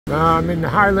I'm in the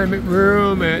high limit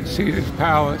room at Caesar's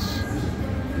Palace.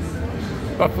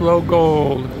 Buffalo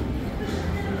Gold.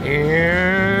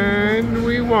 And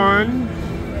we won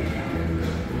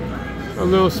a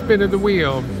little spin of the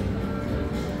wheel.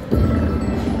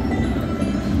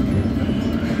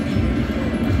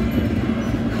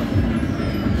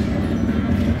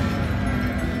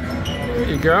 There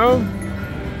you go.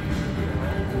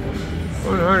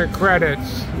 100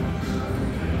 credits.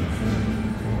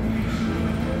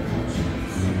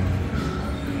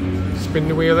 Spin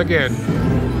the wheel again.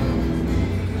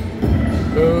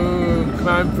 Boom. Come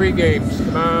on, free games.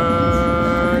 Come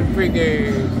on, free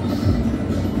games.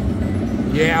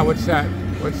 Yeah, what's that?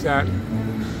 What's that?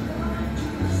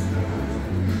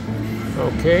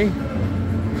 Okay.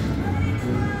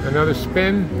 Another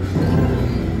spin.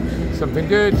 Something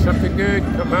good, something good.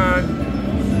 Come on.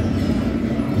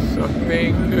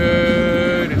 Something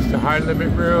good. It's the high limit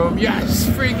room. Yes,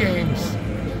 free games.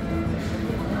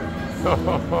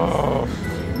 Oh.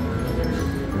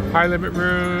 High limit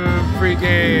room, free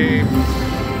games.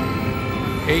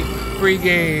 8 free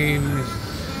games.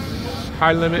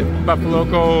 High limit Buffalo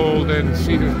Gold and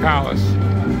Caesar's Palace.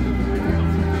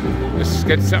 Let's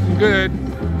get something good.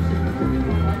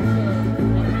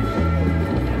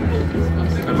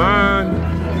 Come on.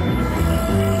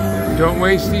 Don't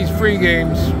waste these free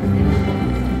games.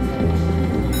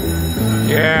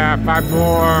 Yeah, 5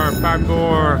 more, 5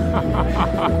 more.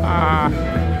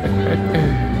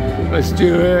 Let's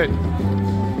do it.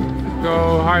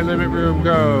 Go, high limit room,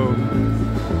 go.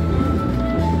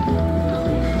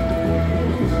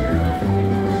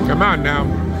 Come on now.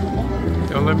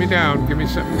 Don't let me down. Give me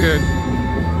something good.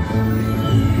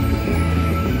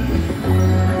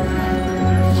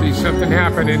 See something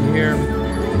happening here.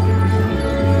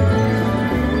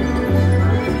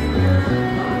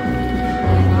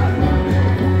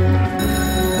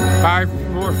 Five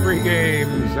more free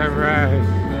games. All right.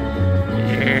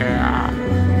 Yeah.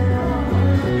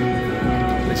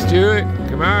 Let's do it.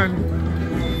 Come on.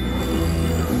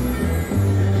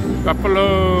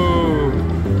 Buffalo.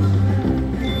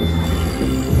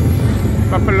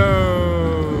 Buffalo.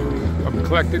 I've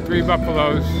collected 3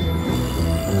 buffaloes.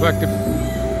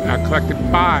 I collected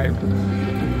 5.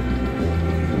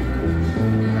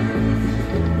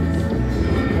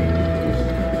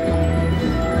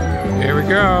 There we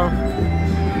go.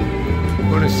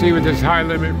 Want to see what this high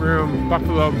limit room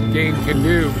Buffalo game can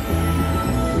do.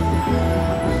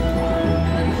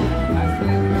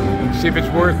 See if it's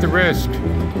worth the risk.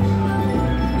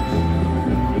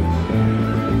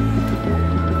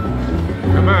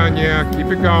 Come on, yeah, keep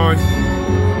it going.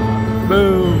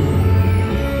 Boom.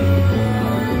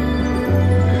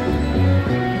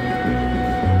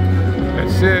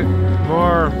 That's it.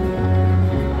 More.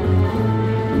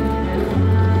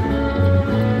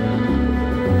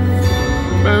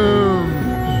 Boom.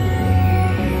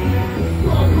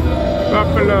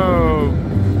 Buffalo.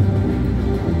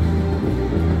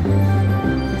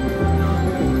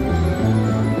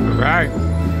 All right.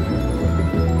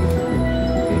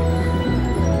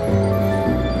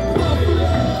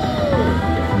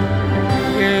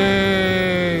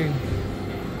 Yay.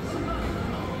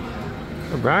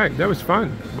 All right, that was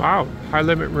fun. Wow, high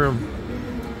limit room.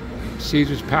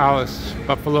 Caesar's Palace,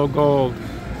 Buffalo Gold.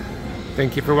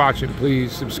 Thank you for watching.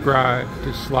 Please subscribe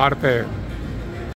to Slot Affair.